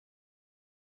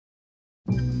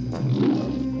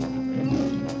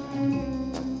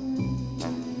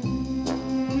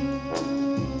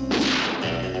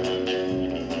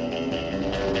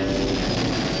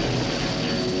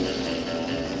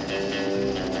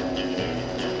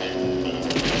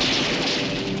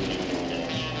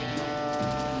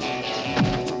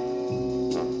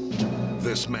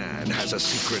This man has a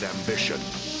secret ambition.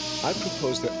 I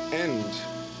propose to end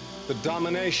the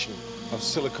domination of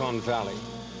Silicon Valley.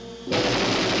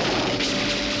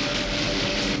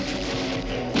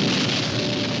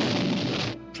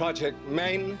 Project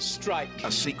Main Strike.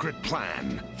 A secret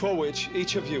plan. For which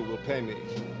each of you will pay me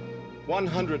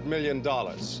 $100 million.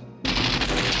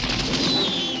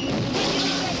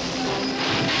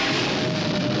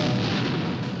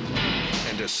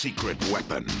 And a secret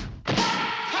weapon.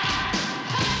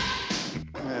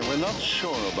 We're not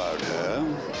sure about her.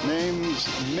 Name's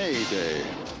Mayday.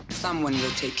 Someone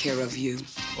will take care of you.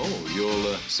 Oh,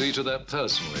 you'll see to that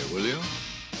personally, will you?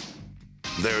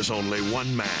 There's only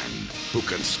one man who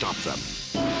can stop them.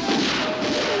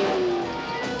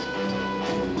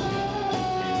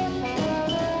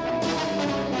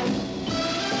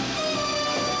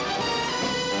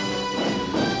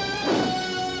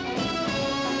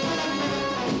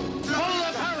 Hold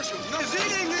up, parachute! Is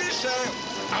it English, sir?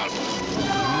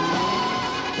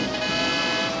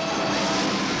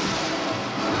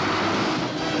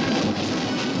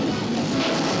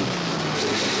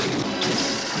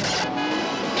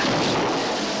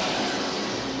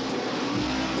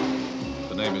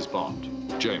 The name is Bond.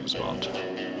 James Bond.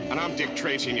 And I'm Dick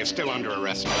Tracy, and you're still under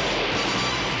arrest.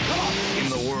 In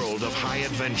the world of high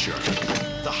adventure,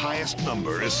 the highest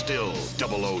number is still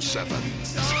 007.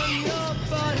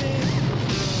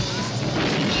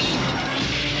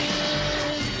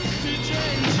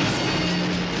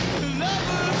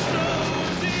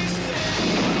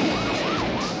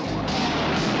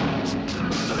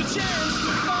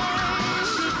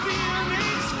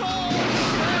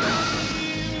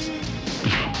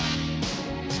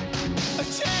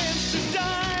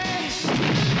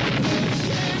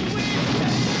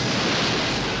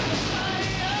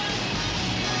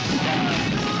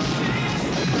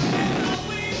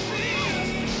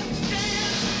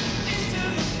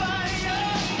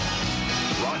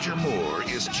 Roger Moore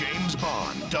is James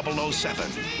Bond 007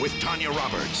 with Tanya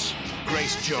Roberts,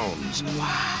 Grace Jones,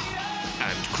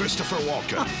 and Christopher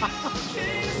Walken.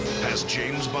 Has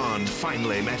James Bond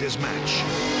finally met his match?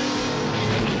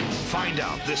 Find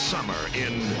out this summer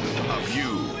in A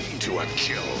View to a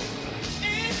Kill.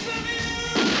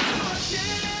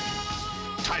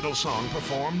 Title song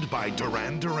performed by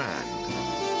Duran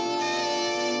Duran.